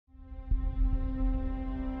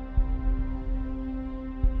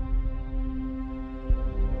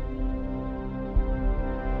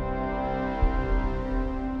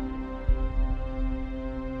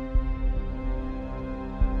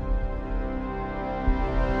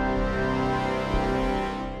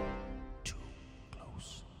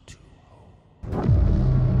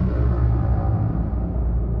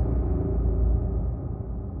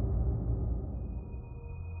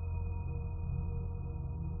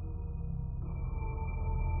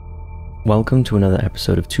Welcome to another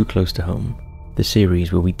episode of Too Close to Home, the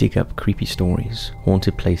series where we dig up creepy stories,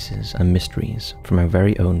 haunted places and mysteries from our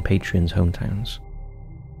very own Patreons' hometowns.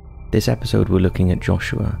 This episode we're looking at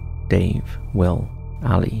Joshua, Dave, Will,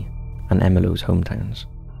 Ali and Emilio's hometowns,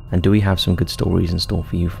 and do we have some good stories in store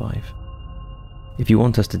for you five? If you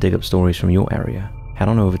want us to dig up stories from your area, head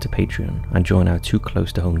on over to Patreon and join our Too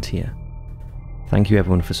Close to Home tier. Thank you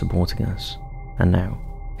everyone for supporting us, and now,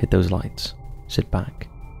 hit those lights, sit back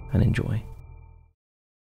and enjoy.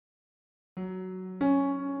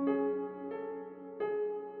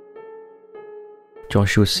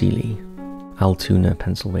 Joshua Seeley, Altoona,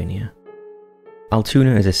 Pennsylvania.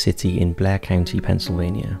 Altoona is a city in Blair County,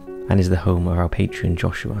 Pennsylvania, and is the home of our patron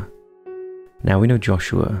Joshua. Now we know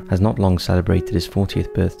Joshua has not long celebrated his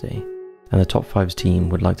 40th birthday, and the Top 5's team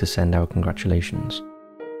would like to send our congratulations.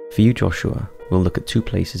 For you, Joshua, we'll look at two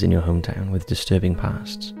places in your hometown with disturbing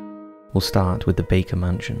pasts. We'll start with the Baker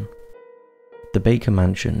Mansion. The Baker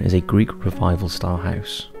Mansion is a Greek Revival style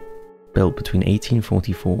house, built between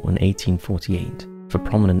 1844 and 1848 for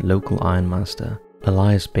prominent local ironmaster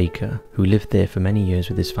Elias Baker, who lived there for many years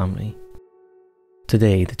with his family.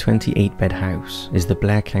 Today, the 28-bed house is the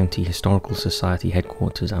Blair County Historical Society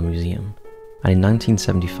headquarters and museum, and in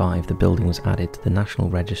 1975 the building was added to the National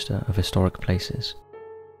Register of Historic Places.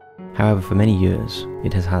 However, for many years,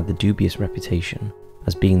 it has had the dubious reputation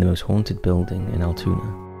as being the most haunted building in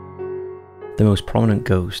Altoona. The most prominent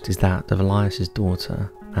ghost is that of Elias's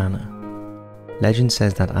daughter, Anna. Legend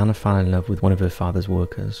says that Anna fell in love with one of her father's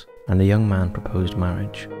workers, and the young man proposed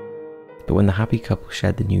marriage. But when the happy couple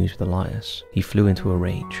shared the news with Elias, he flew into a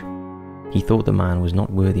rage. He thought the man was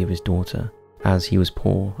not worthy of his daughter, as he was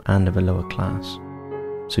poor and of a lower class.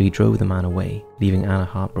 So he drove the man away, leaving Anna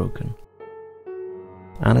heartbroken.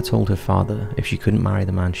 Anna told her father if she couldn't marry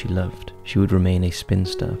the man she loved, she would remain a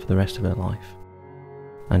spinster for the rest of her life.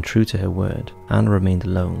 And true to her word, Anna remained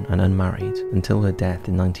alone and unmarried until her death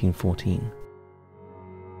in 1914.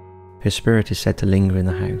 Her spirit is said to linger in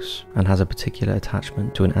the house and has a particular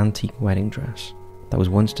attachment to an antique wedding dress that was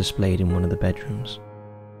once displayed in one of the bedrooms.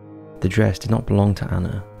 The dress did not belong to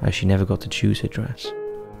Anna, as she never got to choose her dress,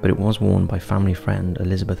 but it was worn by family friend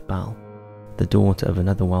Elizabeth Bell, the daughter of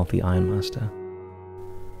another wealthy ironmaster.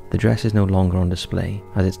 The dress is no longer on display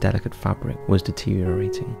as its delicate fabric was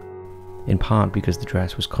deteriorating, in part because the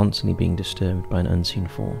dress was constantly being disturbed by an unseen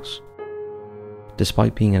force.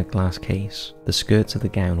 Despite being in a glass case, the skirts of the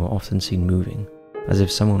gown were often seen moving, as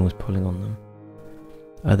if someone was pulling on them.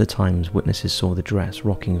 Other times witnesses saw the dress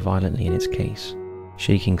rocking violently in its case,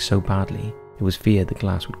 shaking so badly it was feared the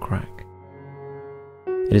glass would crack.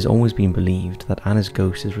 It has always been believed that Anna's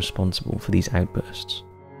ghost is responsible for these outbursts,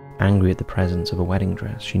 angry at the presence of a wedding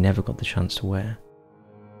dress she never got the chance to wear.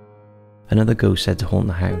 Another ghost said to haunt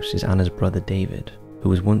the house is Anna's brother David, who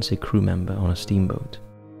was once a crew member on a steamboat.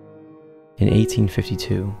 In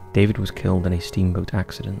 1852, David was killed in a steamboat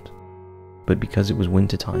accident, but because it was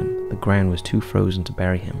wintertime, the ground was too frozen to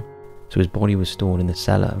bury him, so his body was stored in the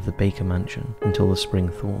cellar of the Baker Mansion until the spring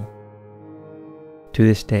thaw. To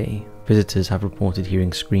this day, visitors have reported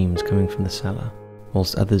hearing screams coming from the cellar,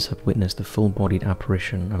 whilst others have witnessed the full-bodied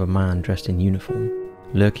apparition of a man dressed in uniform,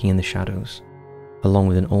 lurking in the shadows, along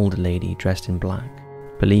with an older lady dressed in black,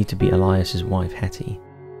 believed to be Elias's wife Hetty.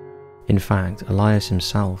 In fact, Elias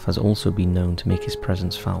himself has also been known to make his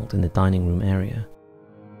presence felt in the dining room area.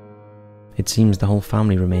 It seems the whole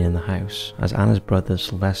family remain in the house, as Anna's brother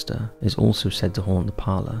Sylvester is also said to haunt the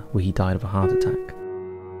parlour where he died of a heart attack.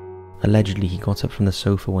 Allegedly, he got up from the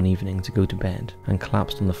sofa one evening to go to bed and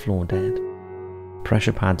collapsed on the floor dead.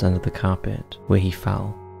 Pressure pads under the carpet, where he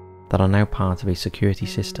fell, that are now part of a security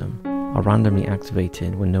system, are randomly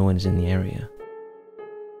activated when no one is in the area.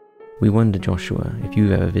 We wonder, Joshua, if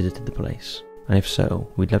you've ever visited the place, and if so,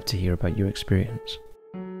 we'd love to hear about your experience.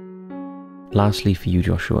 Lastly, for you,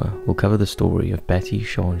 Joshua, we'll cover the story of Betty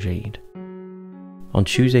Shaw Jade. On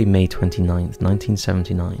Tuesday, May 29th,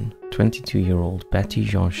 1979, 22-year-old Betty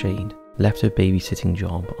Shaw Jade left her babysitting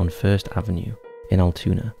job on First Avenue in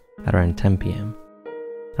Altoona at around 10 p.m.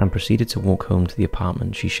 and proceeded to walk home to the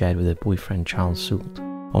apartment she shared with her boyfriend Charles Soult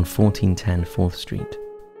on 1410 4th Street,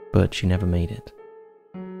 but she never made it.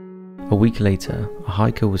 A week later, a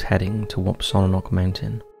hiker was heading to Wapsonanock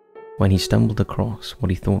Mountain when he stumbled across what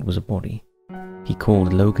he thought was a body. He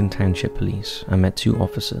called Logan Township Police and met two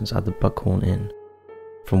officers at the Buckhorn Inn,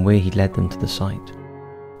 from where he led them to the site.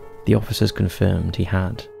 The officers confirmed he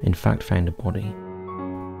had, in fact, found a body.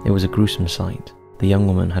 It was a gruesome sight. The young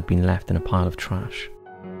woman had been left in a pile of trash.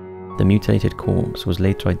 The mutilated corpse was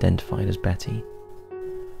later identified as Betty.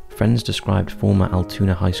 Friends described former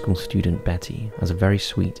Altoona High School student Betty as a very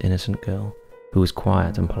sweet, innocent girl who was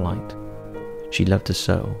quiet and polite, she loved to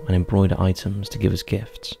sew and embroider items to give as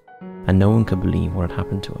gifts, and no one could believe what had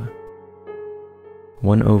happened to her.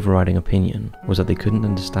 One overriding opinion was that they couldn't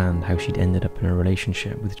understand how she'd ended up in a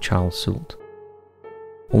relationship with Charles Soult.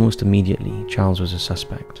 Almost immediately, Charles was a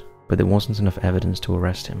suspect, but there wasn't enough evidence to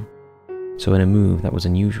arrest him. So in a move that was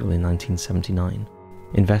unusual in 1979,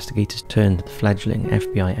 investigators turned to the fledgling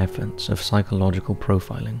FBI efforts of psychological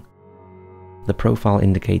profiling. The profile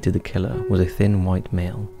indicated the killer was a thin white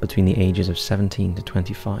male between the ages of 17 to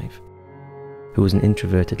 25, who was an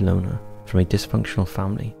introverted loner from a dysfunctional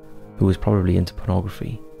family who was probably into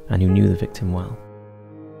pornography and who knew the victim well.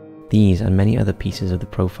 These and many other pieces of the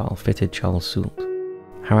profile fitted Charles Soult.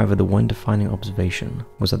 However, the one defining observation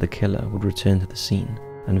was that the killer would return to the scene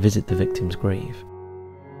and visit the victim's grave.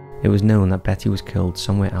 It was known that Betty was killed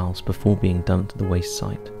somewhere else before being dumped at the waste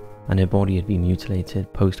site, and her body had been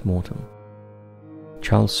mutilated post-mortem.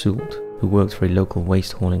 Charles Soult, who worked for a local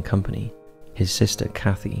waste hauling company, his sister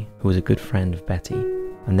Kathy, who was a good friend of Betty,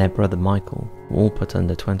 and their brother Michael were all put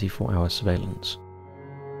under 24-hour surveillance.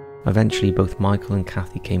 Eventually, both Michael and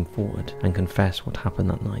Kathy came forward and confessed what happened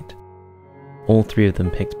that night. All three of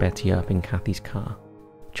them picked Betty up in Kathy's car.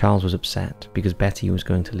 Charles was upset because Betty was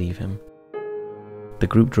going to leave him. The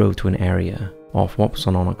group drove to an area off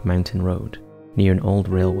Wapsonanock Mountain Road, near an old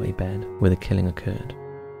railway bed where the killing occurred.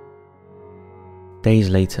 Days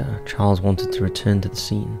later, Charles wanted to return to the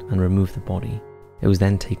scene and remove the body. It was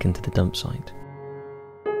then taken to the dump site.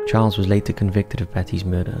 Charles was later convicted of Betty's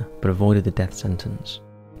murder, but avoided the death sentence.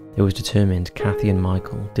 It was determined Kathy and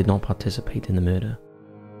Michael did not participate in the murder.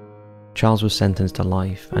 Charles was sentenced to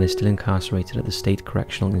life and is still incarcerated at the State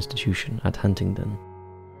Correctional Institution at Huntingdon.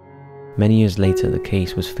 Many years later, the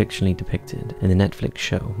case was fictionally depicted in the Netflix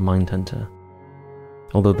show Mindhunter.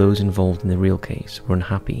 Although those involved in the real case were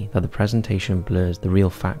unhappy that the presentation blurs the real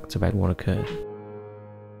facts about what occurred.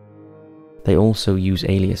 They also use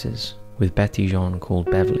aliases, with Betty Jean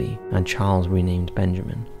called Beverly and Charles renamed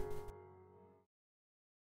Benjamin.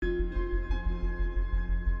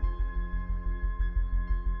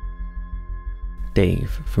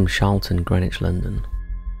 Dave from Charlton, Greenwich, London.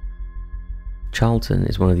 Charlton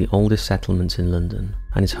is one of the oldest settlements in London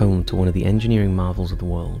and is home to one of the engineering marvels of the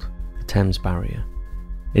world, the Thames Barrier.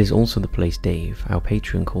 It is also the place Dave, our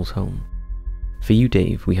patron, calls home. For you,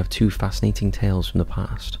 Dave, we have two fascinating tales from the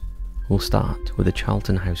past. We'll start with the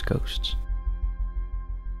Charlton House ghosts.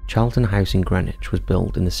 Charlton House in Greenwich was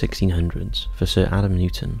built in the 1600s for Sir Adam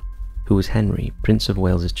Newton, who was Henry, Prince of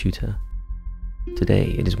Wales's tutor.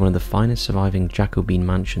 Today, it is one of the finest surviving Jacobean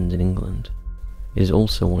mansions in England. It is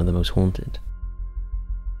also one of the most haunted.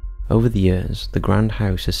 Over the years, the grand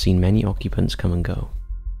house has seen many occupants come and go,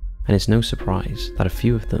 and it's no surprise that a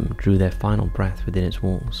few of them drew their final breath within its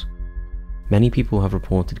walls. Many people have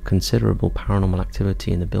reported considerable paranormal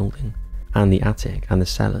activity in the building, and the attic and the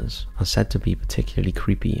cellars are said to be particularly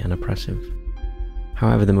creepy and oppressive.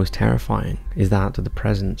 However, the most terrifying is that of the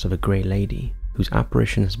presence of a grey lady whose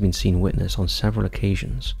apparition has been seen witnessed on several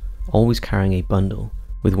occasions, always carrying a bundle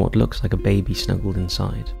with what looks like a baby snuggled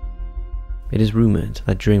inside. It is rumoured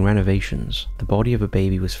that during renovations, the body of a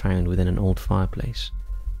baby was found within an old fireplace,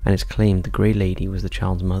 and it's claimed the grey lady was the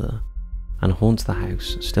child's mother, and haunts the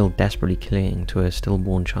house, still desperately clinging to her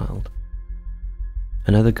stillborn child.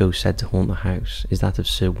 Another ghost said to haunt the house is that of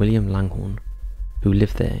Sir William Langhorne, who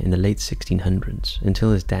lived there in the late 1600s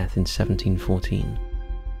until his death in 1714.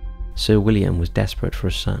 Sir William was desperate for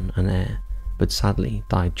a son and heir, but sadly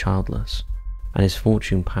died childless, and his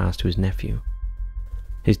fortune passed to his nephew.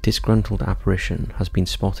 His disgruntled apparition has been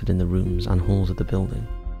spotted in the rooms and halls of the building.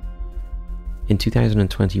 In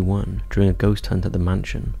 2021, during a ghost hunt at the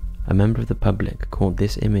mansion, a member of the public caught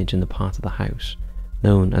this image in the part of the house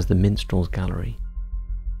known as the Minstrel's Gallery.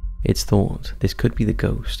 It's thought this could be the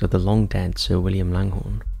ghost of the long-dead Sir William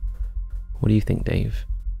Langhorne. What do you think, Dave?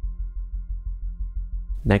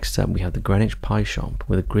 Next up, we have the Greenwich Pie Shop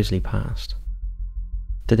with a grisly past.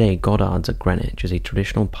 Today, Goddard's at Greenwich is a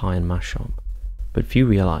traditional pie and mash shop, but few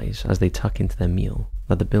realise as they tuck into their meal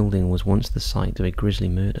that the building was once the site of a grisly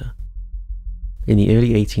murder. In the early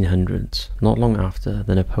 1800s, not long after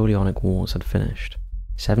the Napoleonic Wars had finished,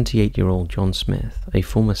 78-year-old John Smith, a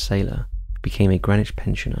former sailor, became a Greenwich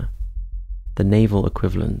pensioner, the naval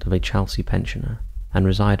equivalent of a Chelsea pensioner, and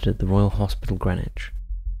resided at the Royal Hospital, Greenwich.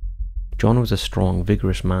 John was a strong,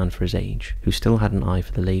 vigorous man for his age, who still had an eye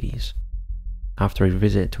for the ladies. After a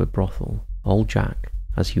visit to a brothel, Old Jack,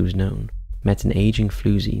 as he was known, met an aging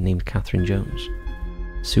floozy named Catherine Jones.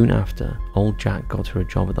 Soon after, Old Jack got her a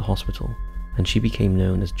job at the hospital, and she became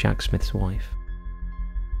known as Jack Smith's wife.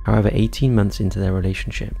 However, 18 months into their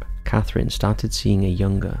relationship, Catherine started seeing a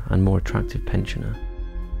younger and more attractive pensioner.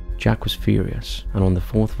 Jack was furious, and on the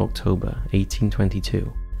 4th of October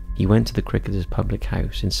 1822, he went to the Cricketers' public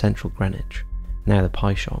house in central Greenwich, now the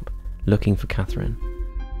pie shop, looking for Catherine.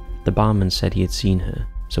 The barman said he had seen her,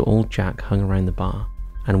 so old Jack hung around the bar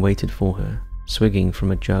and waited for her, swigging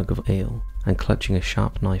from a jug of ale and clutching a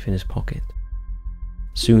sharp knife in his pocket.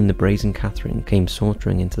 Soon the brazen Catherine came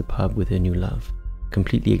sauntering into the pub with her new love,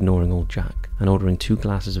 completely ignoring old Jack and ordering 2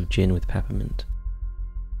 glasses of gin with peppermint.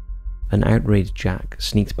 An outraged Jack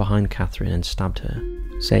sneaked behind Catherine and stabbed her,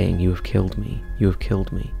 saying, "You have killed me, you have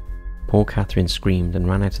killed me." Poor Catherine screamed and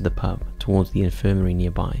ran out of the pub towards the infirmary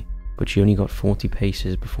nearby, but she only got 40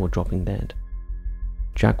 paces before dropping dead.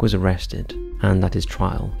 Jack was arrested, and at his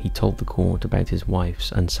trial he told the court about his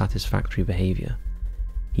wife's unsatisfactory behaviour.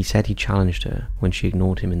 He said he challenged her when she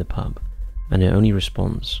ignored him in the pub, and her only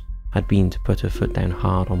response had been to put her foot down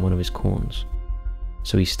hard on one of his corns.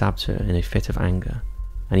 So he stabbed her in a fit of anger,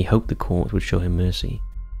 and he hoped the court would show him mercy.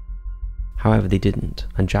 However, they didn't,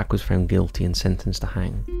 and Jack was found guilty and sentenced to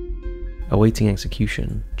hang. Awaiting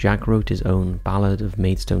execution, Jack wrote his own Ballad of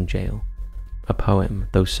Maidstone Jail, a poem,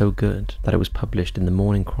 though so good that it was published in the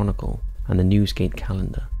Morning Chronicle and the Newsgate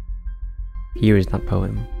Calendar. Here is that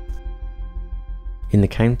poem. In the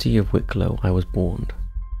county of Wicklow I was born,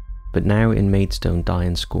 but now in Maidstone die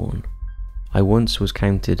in scorn. I once was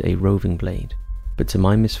counted a roving blade, but to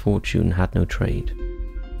my misfortune had no trade.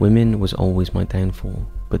 Women was always my downfall,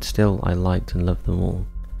 but still I liked and loved them all.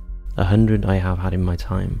 100 I have had in my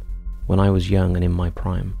time, when I was young and in my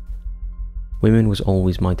prime. Women was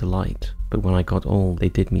always my delight, but when I got old they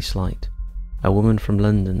did me slight. A woman from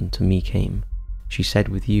London to me came, she said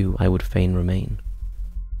with you I would fain remain.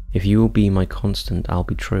 If you will be my constant I'll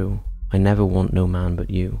be true, I never want no man but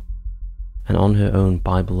you. And on her own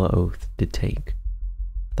Bible or oath did take,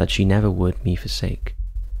 that she never would me forsake,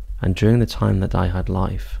 and during the time that I had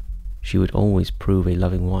life, she would always prove a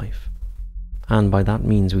loving wife. And by that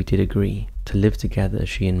means we did agree, to live together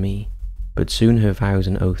she and me, but soon her vows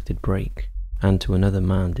and oath did break, and to another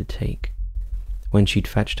man did take, when she'd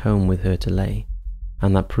fetched home with her to lay,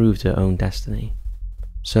 and that proved her own destiny.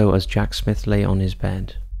 So as Jack Smith lay on his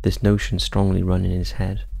bed, this notion strongly run in his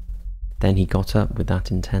head. Then he got up with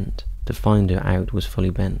that intent, to find her out was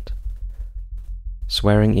fully bent.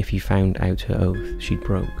 Swearing if he found out her oath she'd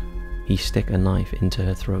broke, he stick a knife into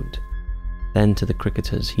her throat. Then to the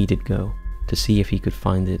Cricketers he did go, to see if he could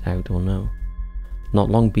find it out or no. Not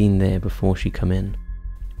long been there before she come in,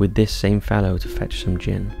 with this same fellow to fetch some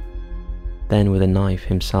gin. Then with a knife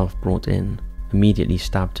himself brought in, immediately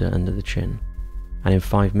stabbed her under the chin, and in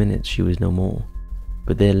 5 minutes she was no more,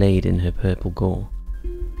 but there laid in her purple gore.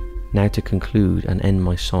 Now to conclude and end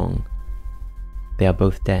my song, they are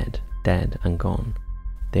both dead, dead and gone.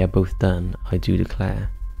 They are both done, I do declare.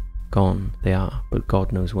 Gone they are, but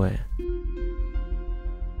God knows where.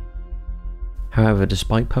 However,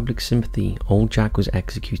 despite public sympathy, old Jack was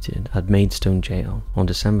executed at Maidstone Jail on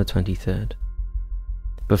December 23rd.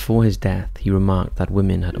 Before his death, he remarked that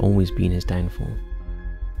women had always been his downfall.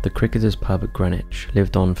 The Cricketers' pub at Greenwich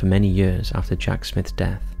lived on for many years after Jack Smith's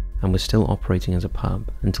death and was still operating as a pub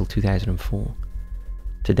until 2004.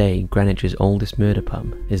 Today, Greenwich's oldest murder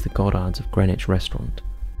pub is the Goddards of Greenwich restaurant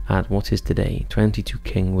at what is today 22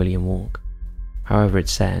 King William Walk. However,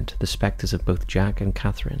 it's said the spectres of both Jack and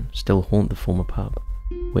Catherine still haunt the former pub,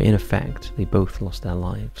 where in effect they both lost their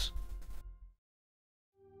lives.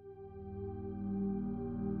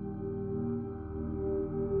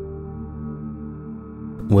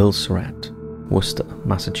 Will Surrette, Worcester,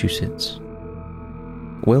 Massachusetts.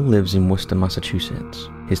 Will lives in Worcester, Massachusetts.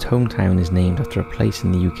 His hometown is named after a place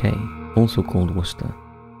in the UK, also called Worcester.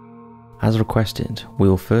 As requested, we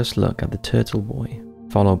will first look at the Turtle Boy,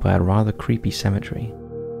 followed by a rather creepy cemetery.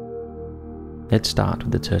 Let's start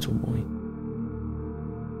with the Turtle Boy.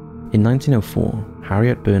 In 1904,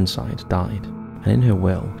 Harriet Burnside died, and in her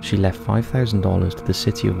will, she left $5,000 to the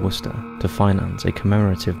city of Worcester to finance a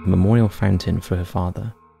commemorative memorial fountain for her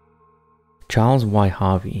father. Charles Y.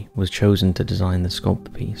 Harvey was chosen to design the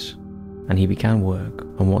sculpted piece, and he began work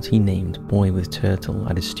on what he named Boy with Turtle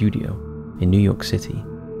at his studio in New York City,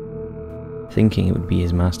 thinking it would be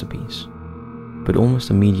his masterpiece. But almost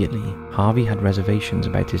immediately, Harvey had reservations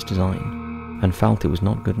about his design and felt it was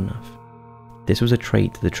not good enough. This was a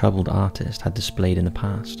trait the troubled artist had displayed in the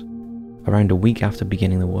past. Around a week after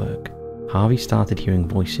beginning the work, Harvey started hearing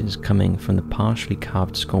voices coming from the partially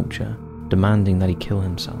carved sculpture demanding that he kill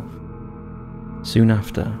himself. Soon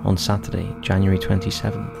after, on Saturday, January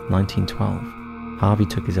 27, 1912, Harvey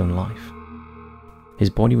took his own life. His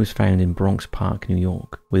body was found in Bronx Park, New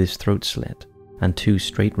York, with his throat slit and 2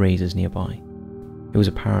 straight razors nearby. It was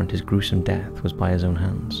apparent his gruesome death was by his own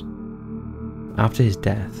hands. After his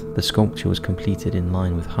death, the sculpture was completed in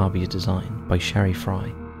line with Harvey's design by Sherry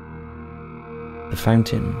Fry. The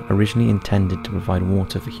fountain, originally intended to provide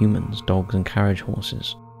water for humans, dogs and carriage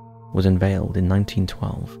horses, was unveiled in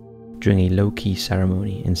 1912 during a low-key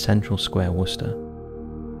ceremony in Central Square, Worcester.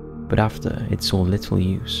 But after it saw little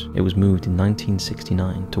use, it was moved in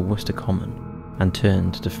 1969 to Worcester Common and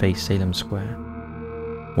turned to face Salem Square.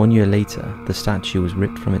 1 year later, the statue was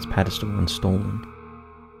ripped from its pedestal and stolen.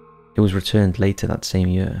 It was returned later that same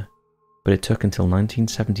year, but it took until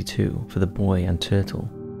 1972 for the boy and turtle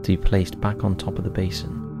to be placed back on top of the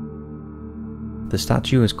basin. The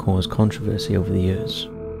statue has caused controversy over the years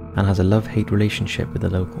and has a love-hate relationship with the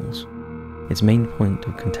locals. Its main point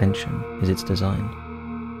of contention is its design.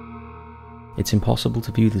 It's impossible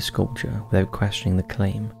to view the sculpture without questioning the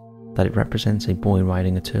claim that it represents a boy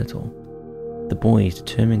riding a turtle. The boy's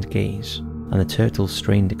determined gaze and the turtle's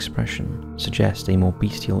strained expression suggest a more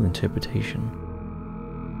bestial interpretation.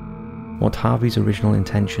 What Harvey's original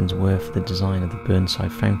intentions were for the design of the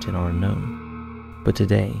Burnside fountain are unknown, but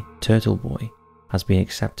today Turtle Boy has been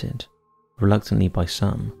accepted, reluctantly by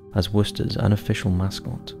some, as Worcester's unofficial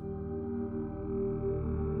mascot.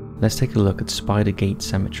 Let's take a look at Spider Gate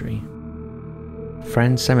Cemetery.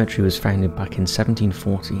 Friends Cemetery was founded back in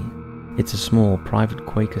 1740. It's a small private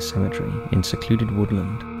Quaker cemetery in secluded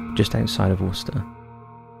woodland just outside of Worcester.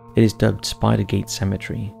 It is dubbed Spider Gate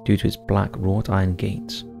Cemetery due to its black wrought iron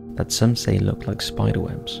gates that some say look like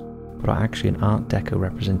spiderwebs, but are actually an Art Deco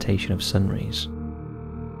representation of sun rays.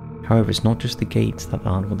 However, it's not just the gates that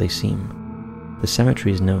aren't what they seem. The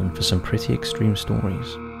cemetery is known for some pretty extreme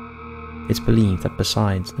stories. It's believed that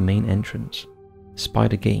besides the main entrance,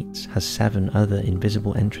 Spider Gates has 7 other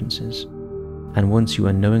invisible entrances, and once you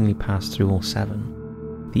unknowingly pass through all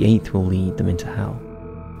 7, the 8th will lead them into hell,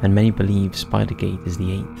 and many believe Spider Gate is the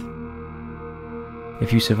 8th.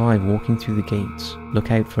 If you survive walking through the gates, look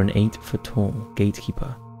out for an 8-foot-tall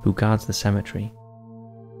gatekeeper who guards the cemetery.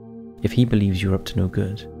 If he believes you're up to no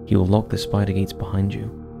good, he will lock the spider gates behind you,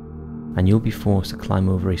 and you'll be forced to climb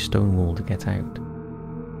over a stone wall to get out.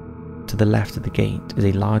 To the left of the gate is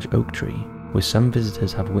a large oak tree where some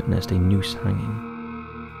visitors have witnessed a noose hanging.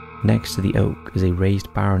 Next to the oak is a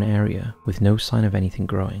raised barren area with no sign of anything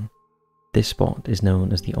growing. This spot is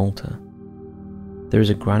known as the altar. There is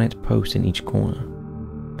a granite post in each corner,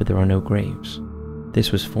 but there are no graves.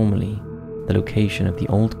 This was formerly the location of the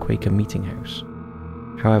old Quaker meeting house.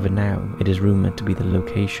 However, now it is rumoured to be the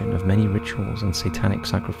location of many rituals and satanic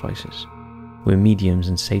sacrifices, where mediums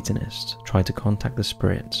and Satanists try to contact the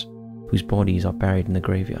spirits whose bodies are buried in the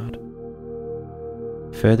graveyard.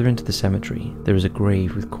 Further into the cemetery, there is a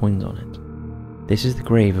grave with coins on it. This is the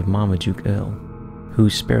grave of Marmaduke Earl,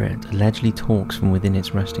 whose spirit allegedly talks from within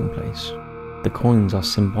its resting place. The coins are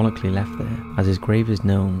symbolically left there, as his grave is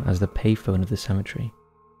known as the payphone of the cemetery.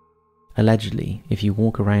 Allegedly, if you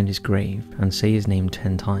walk around his grave and say his name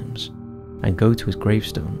 10 times, and go to his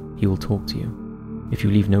gravestone, he will talk to you. If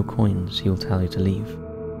you leave no coins, he will tell you to leave.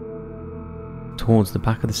 Towards the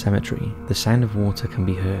back of the cemetery, the sound of water can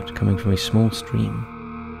be heard coming from a small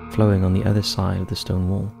stream, flowing on the other side of the stone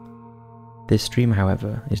wall. This stream,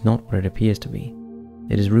 however, is not what it appears to be.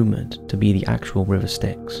 It is rumoured to be the actual river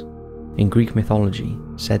Styx, in Greek mythology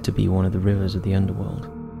said to be one of the rivers of the underworld.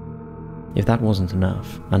 If that wasn't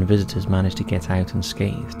enough, and visitors managed to get out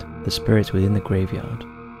unscathed, the spirits within the graveyard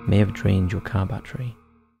may have drained your car battery.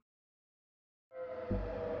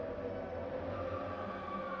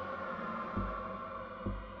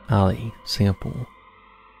 Ali, Singapore.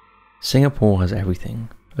 Singapore has everything: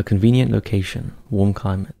 a convenient location, warm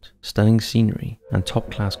climate, stunning scenery, and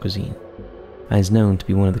top-class cuisine, and is known to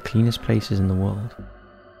be one of the cleanest places in the world.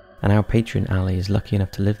 And our patron Ali is lucky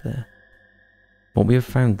enough to live there. What we have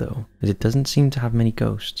found though is it doesn't seem to have many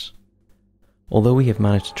ghosts, although we have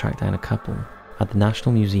managed to track down a couple at the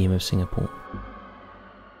National Museum of Singapore.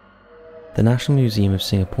 The National Museum of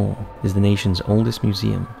Singapore is the nation's oldest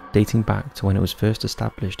museum, dating back to when it was first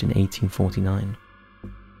established in 1849.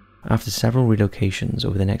 After several relocations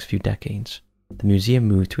over the next few decades, the museum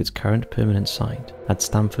moved to its current permanent site at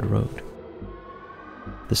Stamford Road.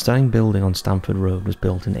 The stunning building on Stamford Road was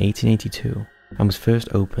built in 1882 and was first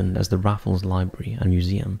opened as the Raffles Library and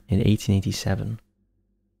Museum in 1887.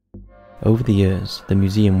 Over the years, the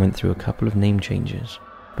museum went through a couple of name changes,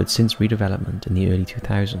 but since redevelopment in the early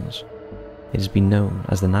 2000s, it has been known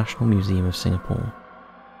as the National Museum of Singapore.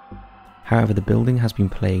 However, the building has been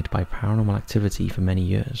plagued by paranormal activity for many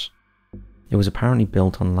years. It was apparently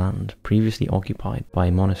built on land previously occupied by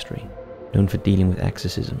a monastery known for dealing with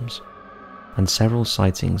exorcisms, and several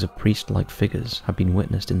sightings of priest-like figures have been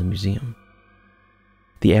witnessed in the museum.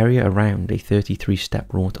 The area around a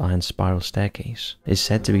 33-step wrought iron spiral staircase is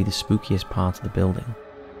said to be the spookiest part of the building,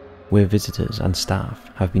 where visitors and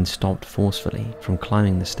staff have been stopped forcefully from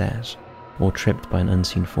climbing the stairs or tripped by an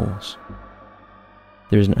unseen force.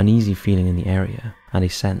 There is an uneasy feeling in the area and a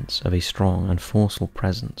sense of a strong and forceful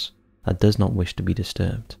presence that does not wish to be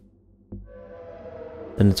disturbed.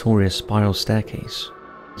 The notorious spiral staircase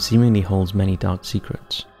seemingly holds many dark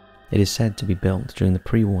secrets. It is said to be built during the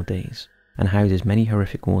pre-war days and houses many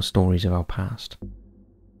horrific war stories of our past.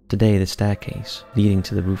 Today, the staircase leading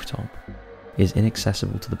to the rooftop is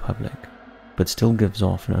inaccessible to the public, but still gives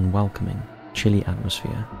off an unwelcoming, chilly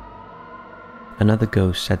atmosphere. Another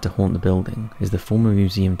ghost said to haunt the building is the former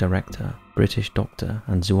museum director, British doctor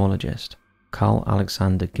and zoologist Carl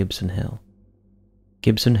Alexander Gibson Hill.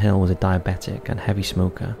 Gibson Hill was a diabetic and heavy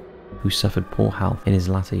smoker who suffered poor health in his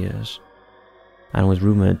latter years and was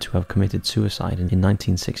rumoured to have committed suicide in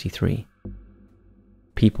 1963.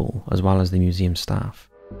 People, as well as the museum staff,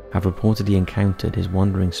 have reportedly encountered his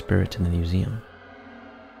wandering spirit in the museum.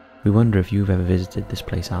 We wonder if you've ever visited this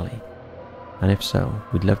place, Ali, and if so,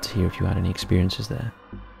 we'd love to hear if you had any experiences there.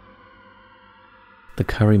 The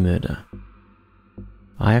Curry Murder.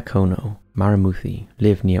 Iakono Maramuthi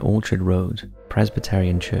lived near Orchard Road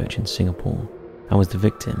Presbyterian Church in Singapore and was the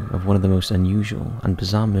victim of one of the most unusual and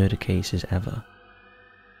bizarre murder cases ever.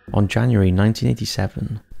 On January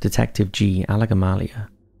 1987, Detective G. Alagamalia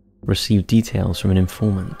received details from an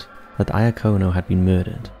informant that Iakono had been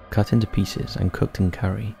murdered, cut into pieces and cooked in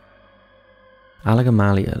curry.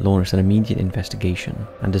 Alagamalia launched an immediate investigation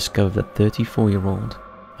and discovered that 34-year-old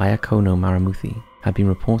Iakono Maramuthi had been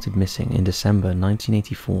reported missing in December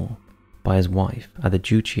 1984 by his wife at the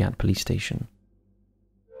Juchiat police station.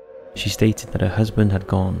 She stated that her husband had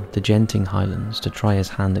gone to Genting Highlands to try his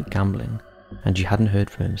hand at gambling, and she hadn't heard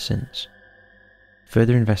from him since.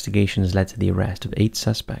 Further investigations led to the arrest of 8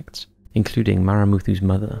 suspects, including Maramuthu's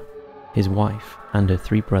mother, his wife, and her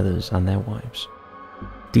 3 brothers and their wives.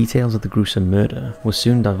 Details of the gruesome murder were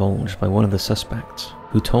soon divulged by one of the suspects,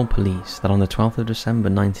 who told police that on the 12th of December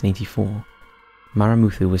 1984,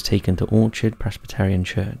 Maramuthu was taken to Orchard Presbyterian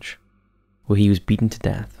Church, where he was beaten to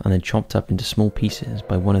death and then chopped up into small pieces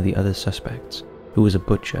by one of the other suspects, who was a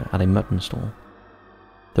butcher at a mutton stall.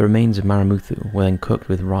 The remains of Maramuthu were then cooked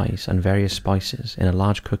with rice and various spices in a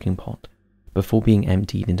large cooking pot before being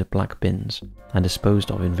emptied into black bins and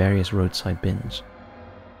disposed of in various roadside bins.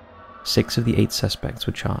 6 of the 8 suspects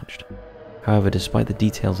were charged. However, despite the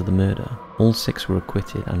details of the murder, all 6 were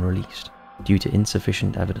acquitted and released due to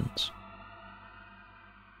insufficient evidence.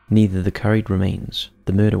 Neither the curried remains,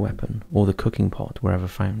 the murder weapon, or the cooking pot were ever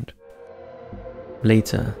found.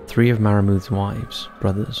 Later, 3 of Maramuthu's wives,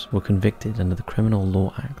 brothers, were convicted under the Criminal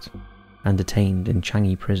Law Act and detained in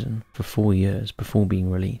Changi prison for 4 years before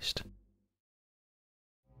being released.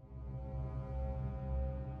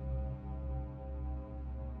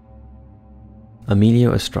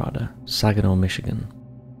 Emilio Estrada, Saginaw, Michigan.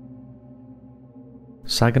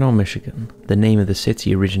 Saginaw, Michigan, the name of the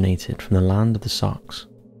city originated from the land of the Sox,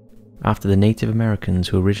 after the Native Americans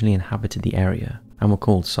who originally inhabited the area and were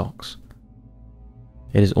called Sox.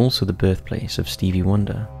 It is also the birthplace of Stevie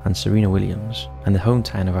Wonder and Serena Williams, and the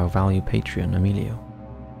hometown of our valued patron Emilio.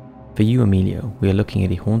 For you, Emilio, we are looking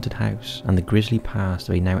at a haunted house and the grisly past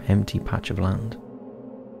of a now empty patch of land.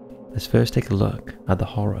 Let's first take a look at the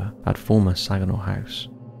horror at former Saginaw House.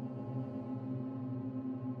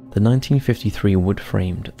 The 1953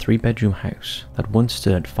 wood-framed 3-bedroom house that once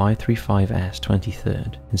stood at 535S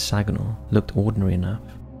 23rd in Saginaw looked ordinary enough.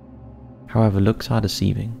 However, looks are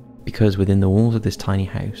deceiving, because within the walls of this tiny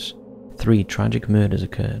house, 3 tragic murders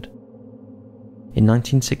occurred. In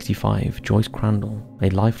 1965, Joyce Crandall,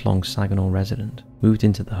 a lifelong Saginaw resident, moved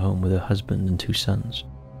into the home with her husband and 2 sons.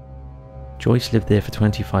 Joyce lived there for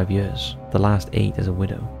 25 years, the last 8 as a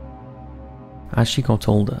widow. As she got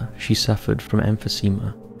older, she suffered from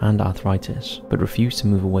emphysema and arthritis, but refused to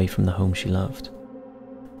move away from the home she loved.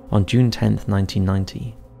 On June 10,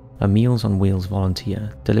 1990, a Meals on Wheels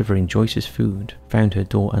volunteer delivering Joyce's food found her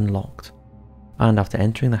door unlocked, and after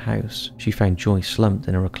entering the house, she found Joyce slumped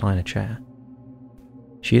in a recliner chair.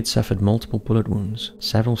 She had suffered multiple bullet wounds,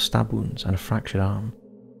 several stab wounds, and a fractured arm.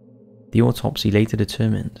 The autopsy later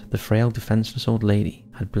determined the frail, defenseless old lady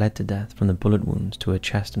had bled to death from the bullet wounds to her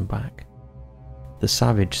chest and back. The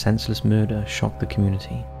savage, senseless murder shocked the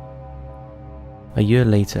community. A year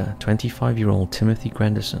later, 25-year-old Timothy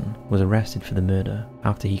Granderson was arrested for the murder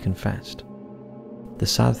after he confessed. The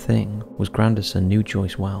sad thing was Granderson knew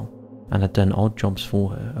Joyce well and had done odd jobs for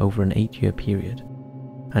her over an 8-year period,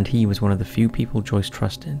 and he was one of the few people Joyce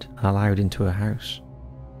trusted and allowed into her house.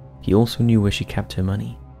 He also knew where she kept her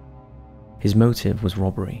money. His motive was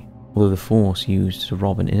robbery, although the force used to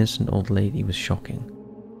rob an innocent old lady was shocking.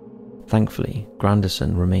 Thankfully,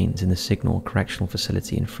 Granderson remains in the Saginaw Correctional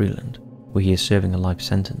Facility in Freeland, where he is serving a life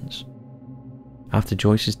sentence. After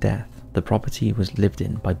Joyce's death, the property was lived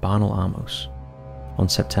in by Barnell Amos. On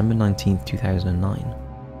September 19, 2009,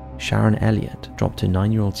 Sharon Elliott dropped her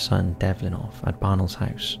 9-year-old son Devlin off at Barnell's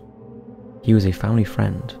house. He was a family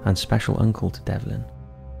friend and special uncle to Devlin.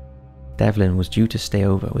 Devlin was due to stay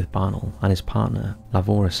over with Barnell and his partner,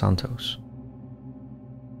 Lavora Santos.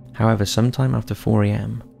 However, sometime after 4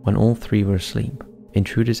 a.m, when all three were asleep,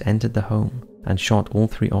 intruders entered the home and shot all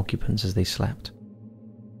 3 occupants as they slept.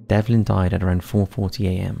 Devlin died at around 4:40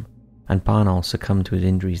 a.m, and Barnell succumbed to his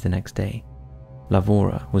injuries the next day.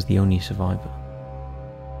 Lavora was the only survivor.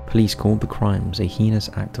 Police called the crimes a heinous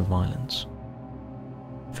act of violence.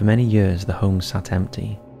 For many years the home sat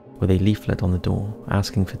empty, with a leaflet on the door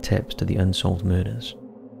asking for tips to the unsolved murders.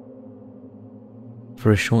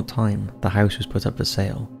 For a short time, the house was put up for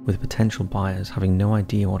sale, with potential buyers having no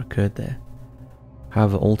idea what occurred there.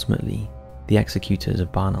 However, ultimately, the executors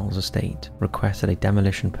of Barnell's estate requested a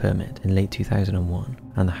demolition permit in late 2001,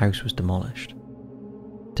 and the house was demolished.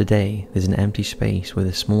 Today, there's an empty space where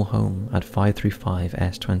the small home at 535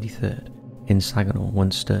 S 23rd in Saginaw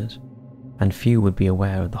once stood, and few would be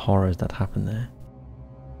aware of the horrors that happened there.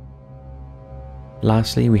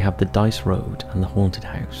 Lastly, we have the Dice Road and the haunted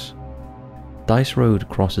house. Dice Road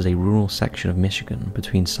crosses a rural section of Michigan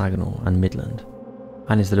between Saginaw and Midland,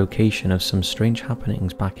 and is the location of some strange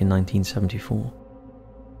happenings back in 1974.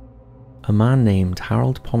 A man named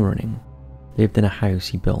Harold Pomeranian lived in a house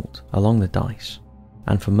he built along the Dice,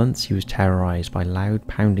 and for months he was terrorized by loud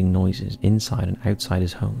pounding noises inside and outside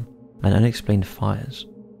his home, and unexplained fires.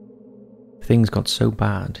 Things got so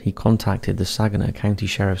bad he contacted the Saginaw County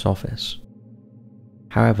Sheriff's Office.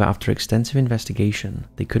 However, after extensive investigation,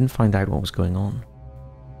 they couldn't find out what was going on.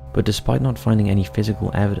 But despite not finding any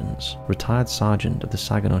physical evidence, retired Sergeant of the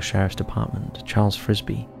Saginaw Sheriff's Department, Charles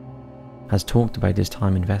Frisbee, has talked about his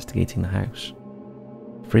time investigating the house.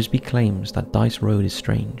 Frisbee claims that Dice Road is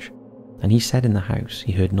strange, and he said in the house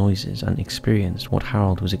he heard noises and experienced what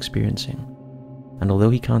Harold was experiencing, and although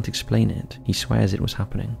he can't explain it, he swears it was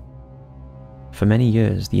happening. For many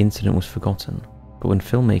years the incident was forgotten, but when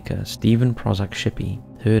filmmaker Stephen Prozac Shippey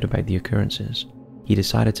heard about the occurrences, he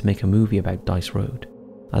decided to make a movie about Dice Road,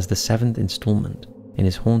 as the 7th installment in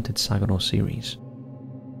his Haunted Saginaw series.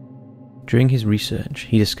 During his research,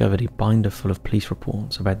 he discovered a binder full of police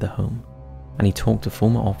reports about the home, and he talked to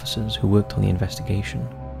former officers who worked on the investigation.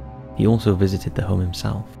 He also visited the home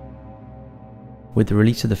himself. With the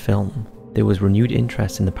release of the film, there was renewed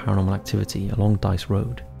interest in the paranormal activity along Dice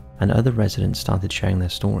Road, and other residents started sharing their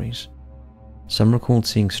stories. Some recalled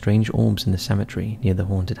seeing strange orbs in the cemetery near the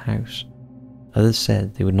haunted house. Others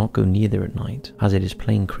said they would not go near there at night, as it is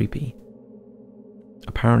plain creepy.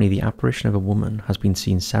 Apparently, the apparition of a woman has been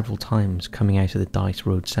seen several times coming out of the Dice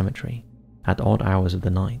Road Cemetery at odd hours of the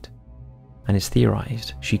night, and it's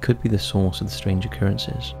theorized she could be the source of the strange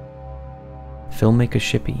occurrences. Filmmaker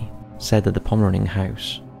Shippey said that the Pomeranian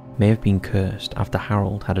house may have been cursed after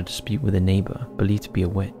Harold had a dispute with a neighbor believed to be a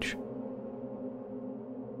witch.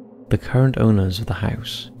 The current owners of the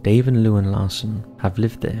house, Dave and Luan Larson, have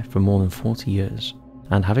lived there for more than 40 years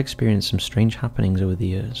and have experienced some strange happenings over the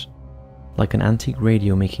years, like an antique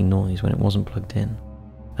radio making noise when it wasn't plugged in,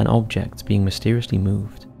 and objects being mysteriously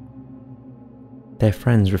moved. Their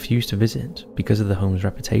friends refuse to visit because of the home's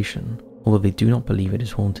reputation, although they do not believe it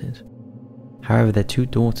is haunted. However, their 2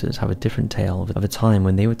 daughters have a different tale of a time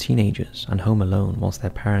when they were teenagers and home alone whilst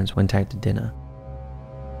their parents went out to dinner.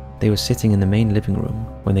 They were sitting in the main living room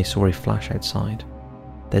when they saw a flash outside.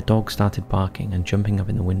 Their dog started barking and jumping up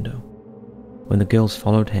in the window. When the girls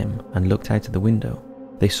followed him and looked out of the window,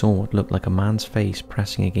 they saw what looked like a man's face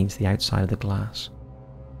pressing against the outside of the glass.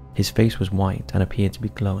 His face was white and appeared to be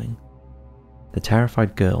glowing. The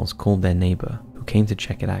terrified girls called their neighbor, who came to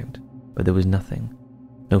check it out, but there was nothing.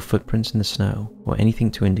 No footprints in the snow or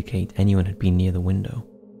anything to indicate anyone had been near the window.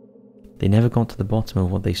 They never got to the bottom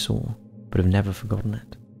of what they saw, but have never forgotten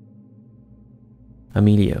it.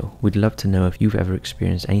 Emilio, we'd love to know if you've ever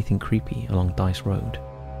experienced anything creepy along Dice Road.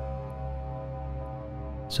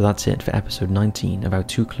 So that's it for episode 19 of our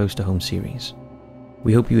Too Close to Home series.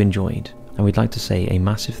 We hope you enjoyed, and we'd like to say a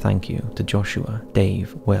massive thank you to Joshua,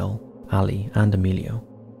 Dave, Will, Ali, and Emilio.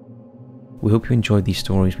 We hope you enjoyed these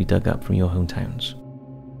stories we dug up from your hometowns.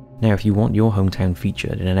 Now, if you want your hometown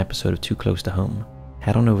featured in an episode of Too Close to Home,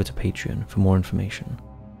 head on over to Patreon for more information.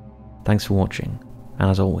 Thanks for watching, and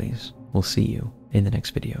as always, we'll see you in the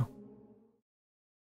next video.